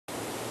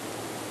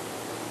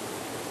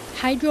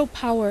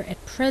hydropower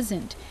at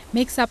present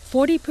makes up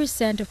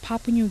 40% of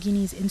Papua New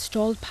Guinea's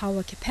installed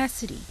power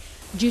capacity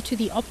due to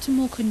the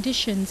optimal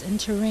conditions and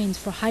terrains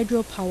for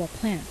hydropower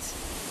plants.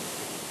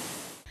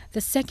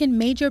 The second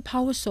major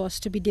power source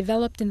to be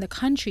developed in the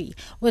country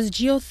was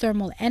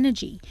geothermal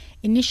energy,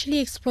 initially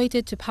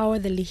exploited to power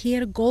the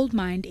Lihir Gold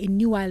mine in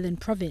New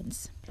Island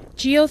province.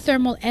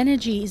 Geothermal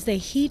energy is the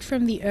heat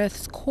from the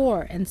Earth's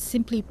core and,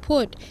 simply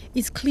put,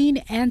 is clean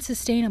and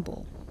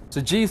sustainable. So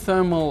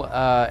geothermal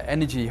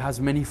energy has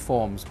many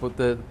forms, but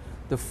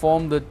the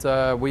form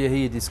that we are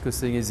here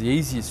discussing is the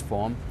easiest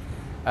form,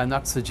 and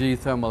that's the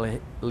geothermal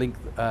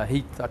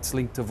heat that's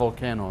linked to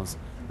volcanoes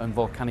and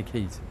volcanic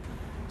heat.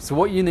 So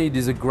what you need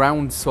is a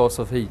ground source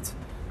of heat.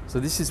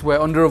 So this is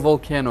where under a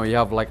volcano you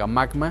have like a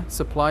magma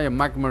supply. A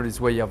magma is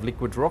where you have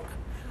liquid rock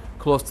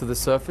close to the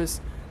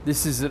surface.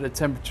 This is at a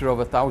temperature of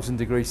 1,000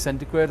 degrees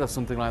centigrade or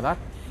something like that.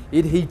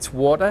 It heats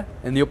water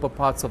in the upper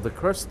parts of the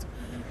crust.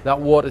 That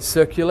water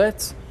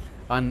circulates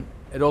and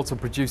it also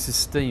produces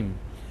steam.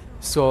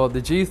 So the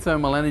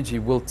geothermal energy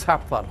will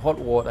tap that hot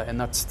water and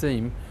that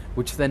steam,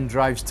 which then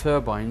drives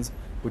turbines,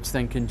 which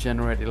then can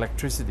generate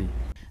electricity.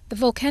 The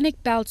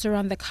volcanic belts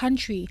around the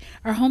country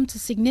are home to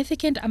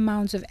significant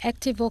amounts of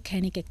active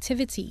volcanic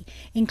activity,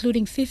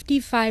 including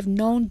 55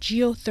 known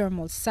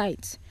geothermal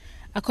sites.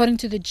 According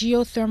to the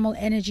Geothermal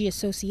Energy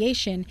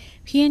Association,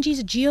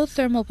 PNG's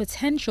geothermal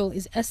potential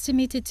is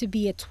estimated to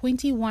be at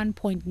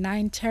 21.9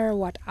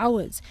 terawatt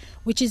hours,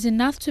 which is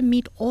enough to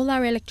meet all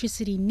our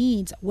electricity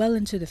needs well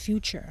into the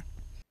future.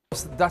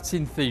 That's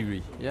in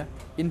theory, yeah?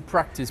 In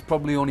practice,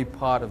 probably only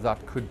part of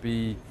that could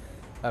be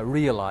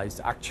realized,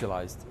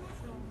 actualized.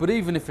 But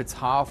even if it's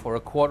half or a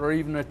quarter or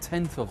even a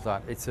tenth of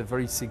that, it's a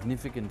very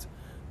significant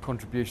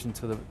contribution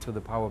to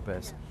the power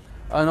base.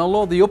 And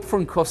although the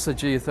upfront costs of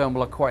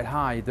geothermal are quite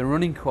high, the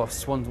running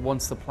costs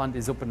once the plant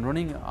is up and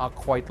running are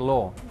quite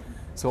low.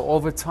 So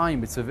over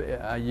time,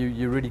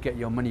 you really get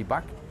your money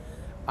back.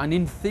 And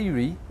in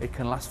theory, it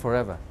can last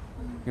forever.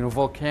 You know,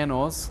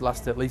 volcanoes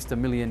last at least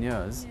 1 million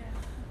years,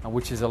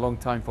 which is a long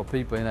time for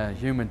people in a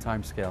human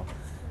time scale.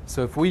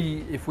 So if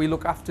we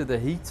look after the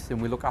heat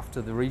and we look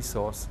after the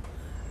resource,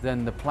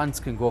 then the plants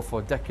can go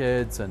for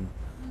decades and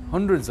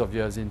hundreds of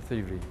years in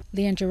theory.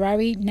 Lihir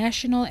Gold,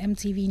 National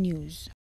EMTV News.